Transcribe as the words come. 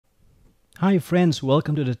Hi friends,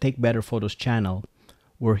 welcome to the Take Better Photos channel.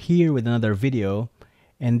 We're here with another video,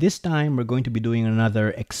 and this time we're going to be doing another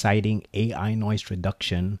exciting AI noise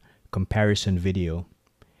reduction comparison video.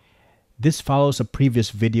 This follows a previous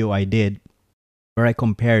video I did where I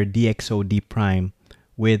compared DxO Deepprime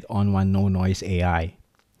with On1 No Noise AI.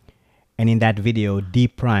 And in that video,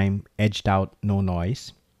 Deepprime edged out No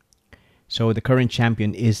Noise. So the current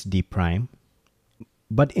champion is Deepprime.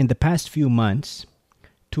 But in the past few months,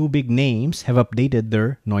 two big names have updated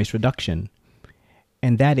their noise reduction.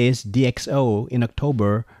 And that is DxO in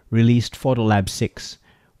October released Photolab 6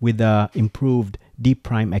 with the improved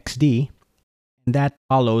Deepprime XD. And that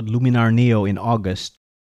followed Luminar Neo in August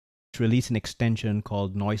to release an extension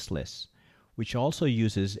called Noiseless, which also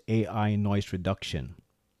uses AI noise reduction.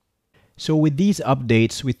 So with these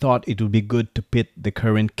updates, we thought it would be good to pit the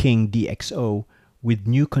current king DxO with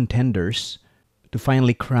new contenders to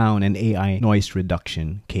finally crown an AI noise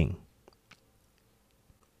reduction king.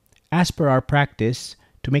 As per our practice,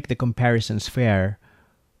 to make the comparisons fair,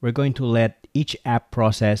 we're going to let each app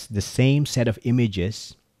process the same set of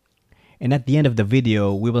images, and at the end of the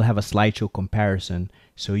video, we will have a slideshow comparison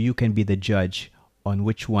so you can be the judge on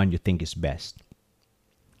which one you think is best.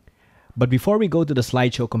 But before we go to the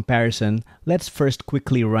slideshow comparison, let's first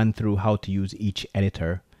quickly run through how to use each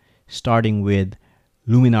editor, starting with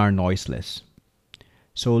Luminar Noiseless.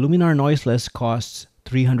 So Luminar Noiseless costs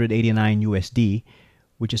 $389 USD,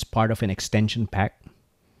 which is part of an extension pack.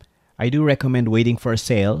 I do recommend waiting for a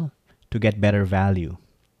sale to get better value.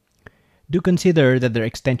 Do consider that their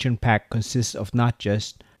extension pack consists of not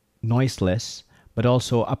just Noiseless, but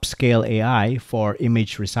also upscale AI for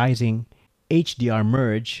image resizing, HDR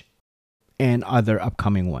merge, and other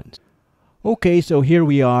upcoming ones. Okay, so here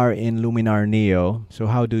we are in Luminar Neo. So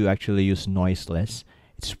how do you actually use Noiseless?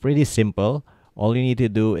 It's pretty simple. All you need to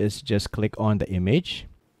do is just click on the image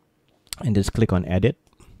and just click on edit.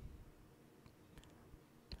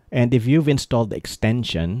 And if you've installed the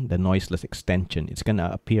extension, the Noiseless extension, it's going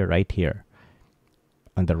to appear right here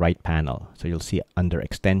on the right panel. So you'll see under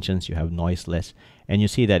extensions, you have Noiseless, and you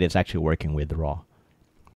see that it's actually working with RAW.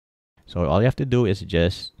 So all you have to do is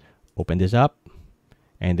just open this up,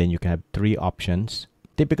 and then you can have three options.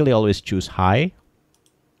 Typically always choose high.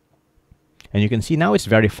 And you can see now it's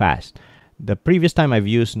very fast. The previous time I've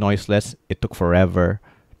used Noiseless, it took forever.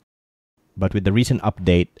 But with the recent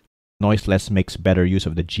update, Noiseless makes better use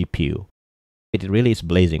of the GPU. It really is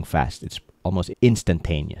blazing fast. It's almost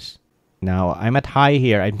instantaneous. Now, I'm at high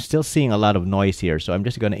here. I'm still seeing a lot of noise here. So I'm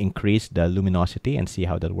just going to increase the luminosity and see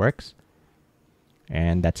how that works.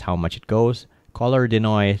 And that's how much it goes. Color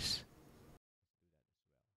denoise.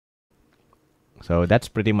 So that's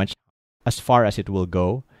pretty much as far as it will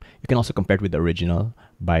go. You can also compare it with the original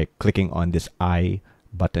by clicking on this I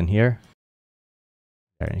button here.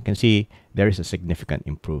 There, you can see there is a significant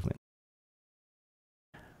improvement.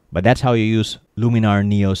 But that's how you use Luminar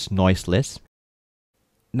Neo's Noiseless.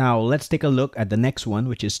 Now let's take a look at the next one,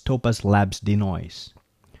 which is Topaz Labs Denoise.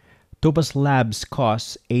 Topaz Labs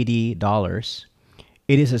costs $80.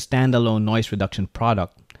 It is a standalone noise reduction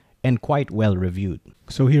product and quite well reviewed.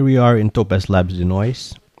 So here we are in Topaz Labs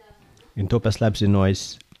Denoise. In Topaz Labs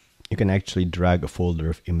Denoise, you can actually drag a folder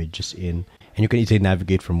of images in, and you can easily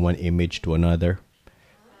navigate from one image to another.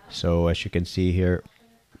 So as you can see here,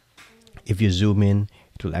 if you zoom in,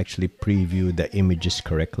 it will actually preview the images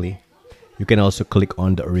correctly. You can also click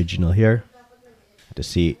on the original here to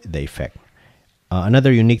see the effect.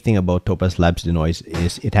 Another unique thing about Topaz Labs Denoise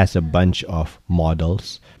is it has a bunch of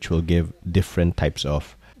models which will give different types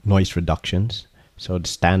of noise reductions. So the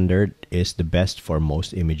standard is the best for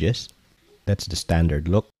most images. That's the standard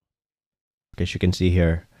look. As you can see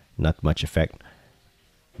here, not much effect,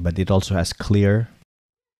 but it also has clear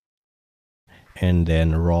and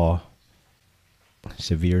then raw,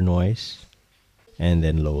 severe noise, and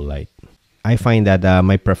then low light. I find that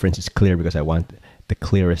my preference is clear because I want the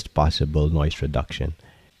clearest possible noise reduction.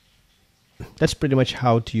 That's pretty much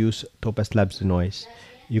how to use Topaz Labs Denoise.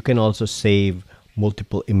 You can also save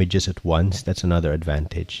multiple images at once. That's another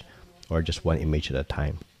advantage, or just one image at a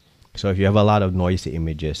time. So if you have a lot of noisy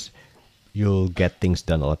images, you'll get things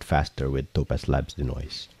done a lot faster with Topaz Labs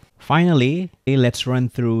Denoise. Finally, let's run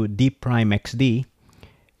through Deepprime XD.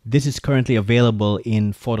 This is currently available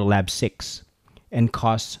in Photolab 6 and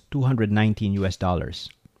costs $219 US.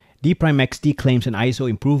 Deepprime XD claims an ISO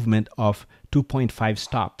improvement of 2.5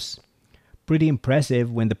 stops. Pretty impressive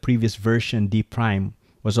when the previous version Deepprime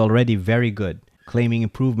was already very good, claiming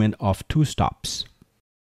improvement of 2 stops.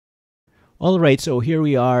 Alright, so here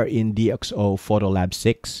we are in DxO Photolab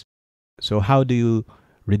 6. So how do you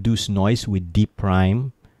reduce noise with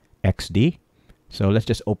Deepprime XD? So let's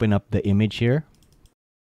just open up the image here.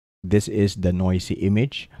 This is the noisy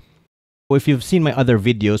image. If you've seen my other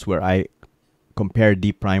videos where I compare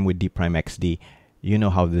Deepprime with Deepprime XD, you know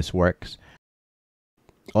how this works.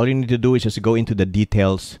 All you need to do is just go into the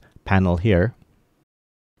details panel here.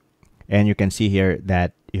 And you can see here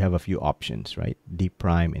that you have a few options, right?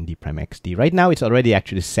 Deepprime and Deepprime XD. Right now, it's already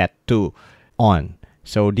actually set to on.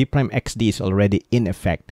 So Deepprime XD is already in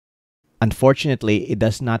effect. Unfortunately, it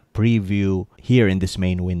does not preview here in this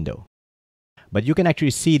main window. But you can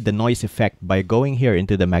actually see the noise effect by going here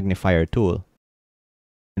into the magnifier tool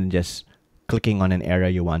and just clicking on an area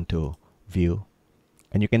you want to view.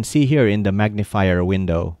 And you can see here in the magnifier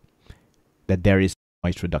window that there is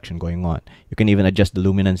noise reduction going on. You can even adjust the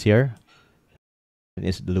luminance here.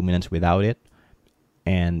 This is the luminance without it.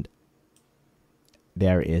 And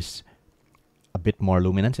there is a bit more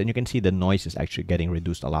luminance. And you can see the noise is actually getting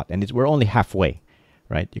reduced a lot. And we're only halfway,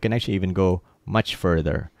 right? You can actually even go much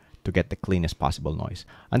further to get the cleanest possible noise.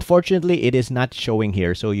 Unfortunately, it is not showing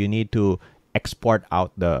here, so you need to export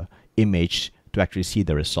out the image to actually see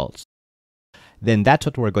the results. Then that's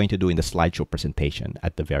what we're going to do in the slideshow presentation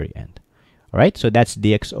at the very end. All right, so that's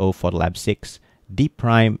DxO Photolab 6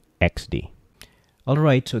 Deepprime XD. All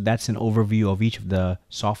right, so that's an overview of each of the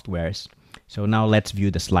softwares. So now let's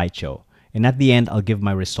view the slideshow. And at the end, I'll give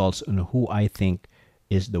my results on who I think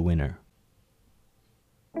is the winner.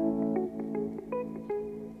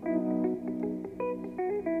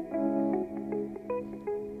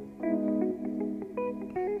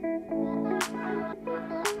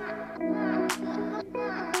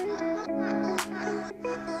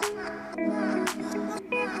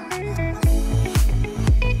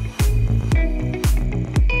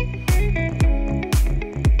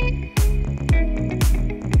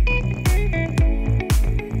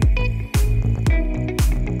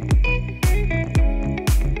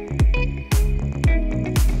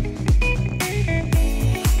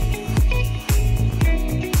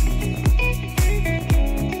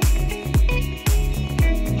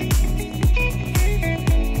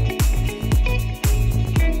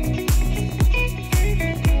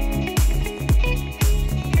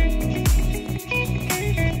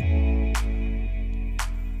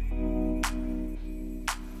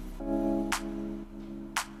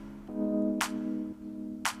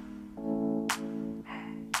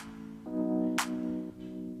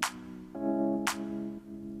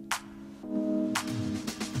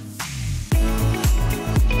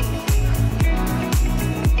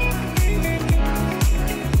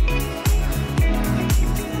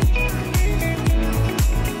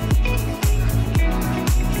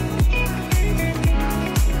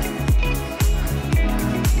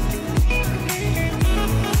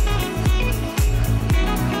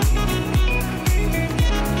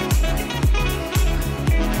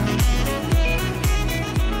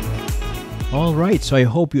 Alright, so I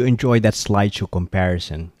hope you enjoyed that slideshow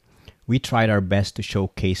comparison. We tried our best to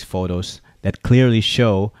showcase photos that clearly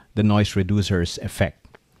show the noise reducer's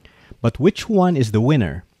effect. But which one is the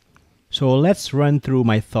winner? So let's run through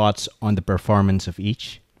my thoughts on the performance of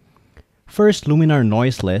each. First, Luminar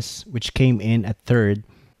Noiseless, which came in at third,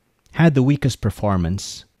 had the weakest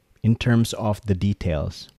performance in terms of the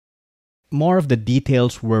details. More of the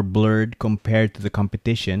details were blurred compared to the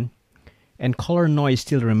competition, and color noise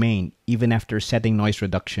still remained even after setting noise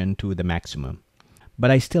reduction to the maximum. But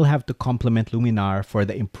I still have to compliment Luminar for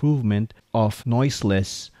the improvement of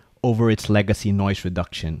Noiseless over its legacy noise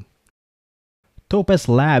reduction. Topaz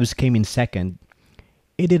Labs came in second.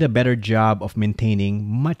 It did a better job of maintaining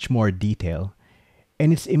much more detail,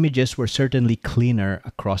 and its images were certainly cleaner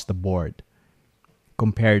across the board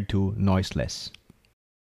compared to Noiseless.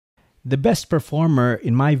 The best performer,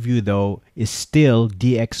 in my view though, is still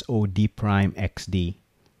DxO Deepprime XD,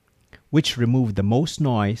 which removed the most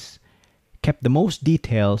noise, kept the most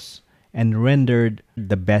details, and rendered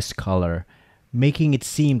the best color, making it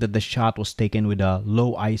seem that the shot was taken with a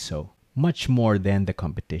low ISO, much more than the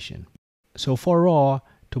competition. So for RAW,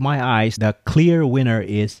 to my eyes, the clear winner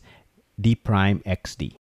is Deepprime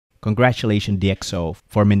XD. Congratulations DxO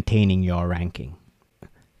for maintaining your ranking.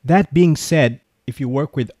 That being said, if you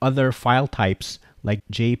work with other file types like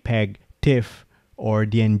JPEG, TIFF, or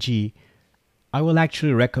DNG, I will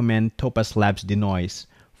actually recommend Topaz Labs Denoise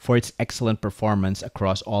for its excellent performance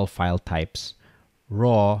across all file types,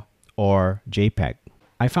 RAW or JPEG.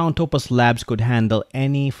 I found Topaz Labs could handle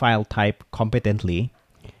any file type competently,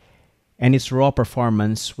 and its RAW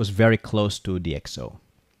performance was very close to DxO.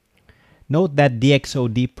 Note that DxO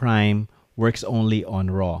Deepprime works only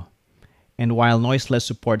on RAW, and while Noiseless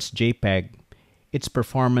supports JPEG, its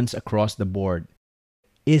performance across the board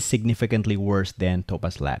is significantly worse than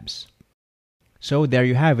Topaz Labs. So there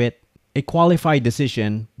you have it. A qualified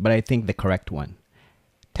decision, but I think the correct one.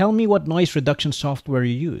 Tell me what noise reduction software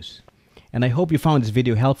you use. And I hope you found this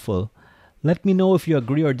video helpful. Let me know if you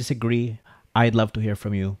agree or disagree. I'd love to hear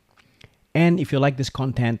from you. And if you like this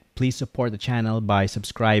content, please support the channel by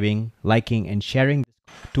subscribing, liking, and sharing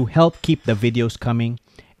to help keep the videos coming.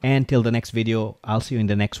 And till the next video, I'll see you in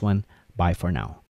the next one. Bye for now.